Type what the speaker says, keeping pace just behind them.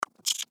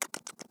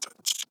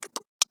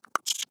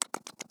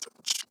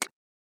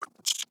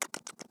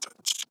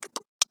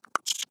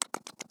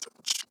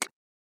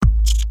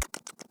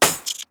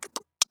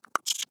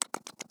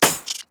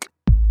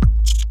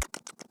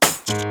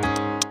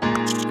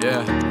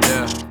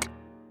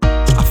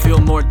feel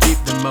more deep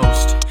than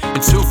most,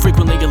 and too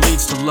frequently it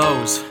leads to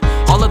lows.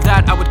 All of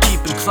that I would keep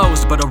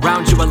enclosed, but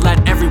around you I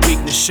let every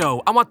weakness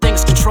show. I want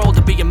things controlled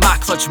to be in my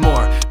clutch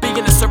more. Being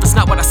a servant's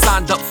not what I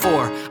signed up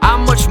for.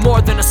 I'm much more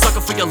than a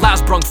sucker for your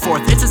lies brung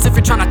forth. It's as if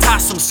you're trying to tie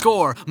some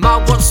score. My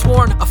once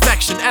sworn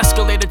affection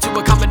escalated to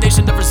a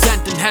combination of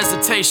resent and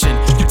hesitation.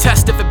 You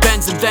test if it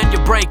bends and then you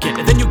break it,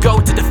 and then you go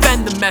to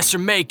defend the mess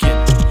you're making.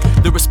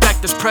 The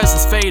respect this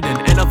present's fading,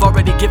 and I've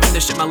already given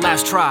this shit my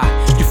last try.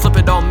 You flip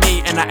it on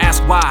me and I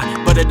ask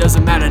why, but it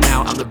doesn't matter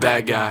now, I'm the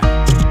bad guy.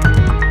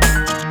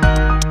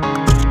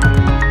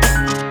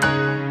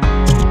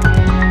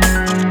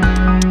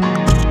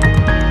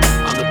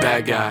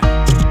 Bad guy.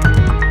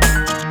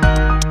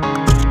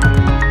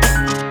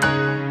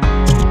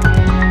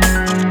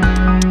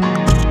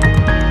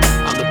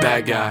 I'm the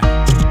bad guy.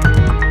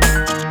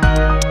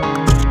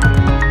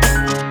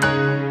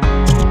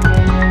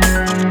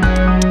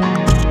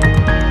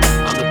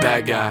 I'm the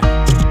bad guy.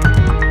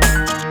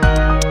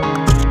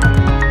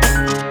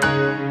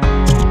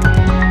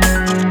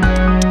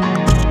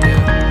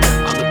 Yeah,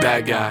 I'm the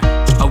bad guy.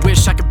 I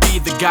wish I could be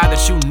the guy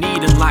that you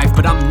need in life,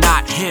 but I'm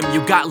not him.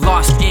 You got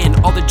lost in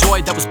all the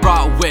joy that was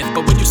brought with,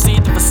 but when you see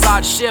the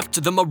facade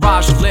shift, the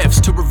mirage lifts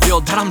to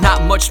reveal that I'm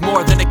not much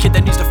more than a kid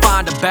that needs to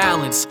find a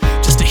balance.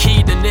 Just a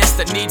hedonist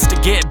that needs to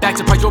get back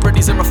to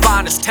priorities and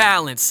refine his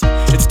talents.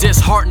 It's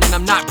disheartening,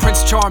 I'm not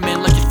Prince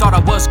Charming like you thought I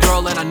was,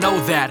 girl, and I know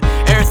that.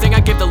 Everything I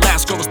gave the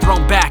last girl was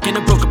thrown back, and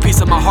it broke a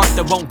piece of my heart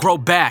that won't grow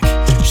back.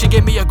 She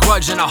gave me a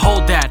grudge and I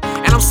hold that,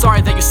 and I'm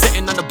sorry that you're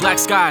sitting under black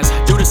skies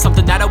due to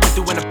something that I went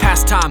through in a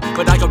past time,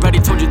 but I already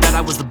told you that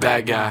I was the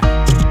bad guy.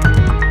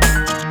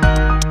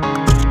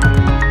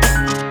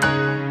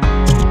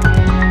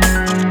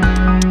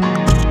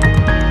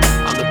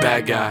 I'm the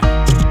bad guy.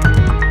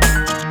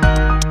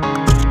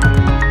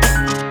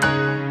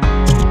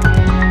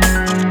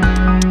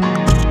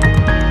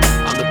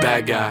 I'm the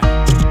bad guy.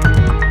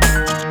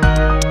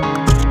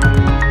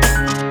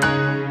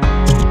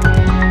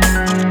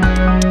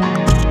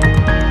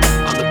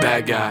 I'm the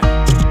bad guy.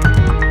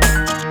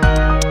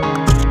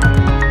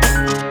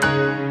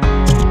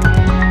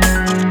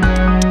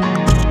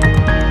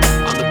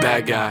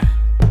 Bad guy.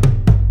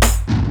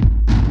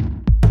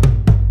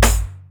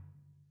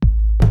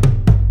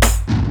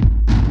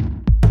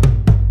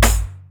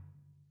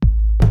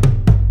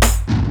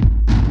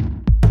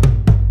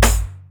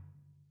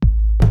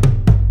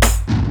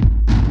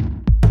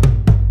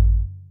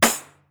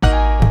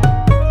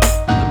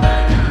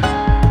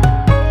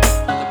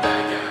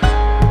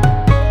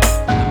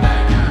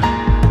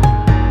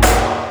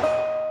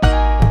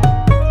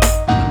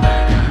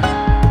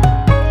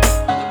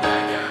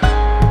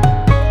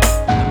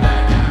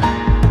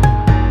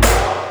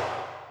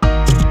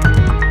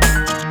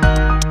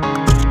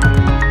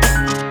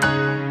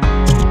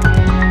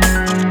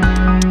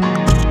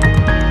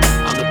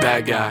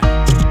 Bad guy.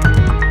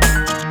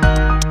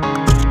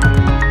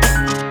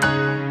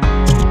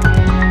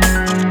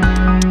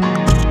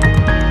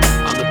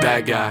 I'm the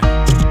bad guy.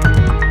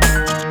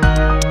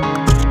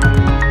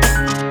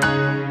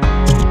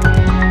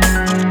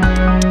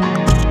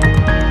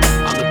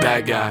 I'm the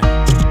bad guy.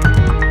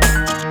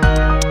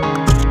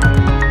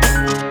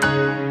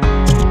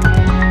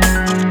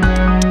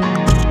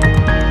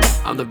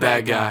 I'm the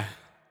bad guy.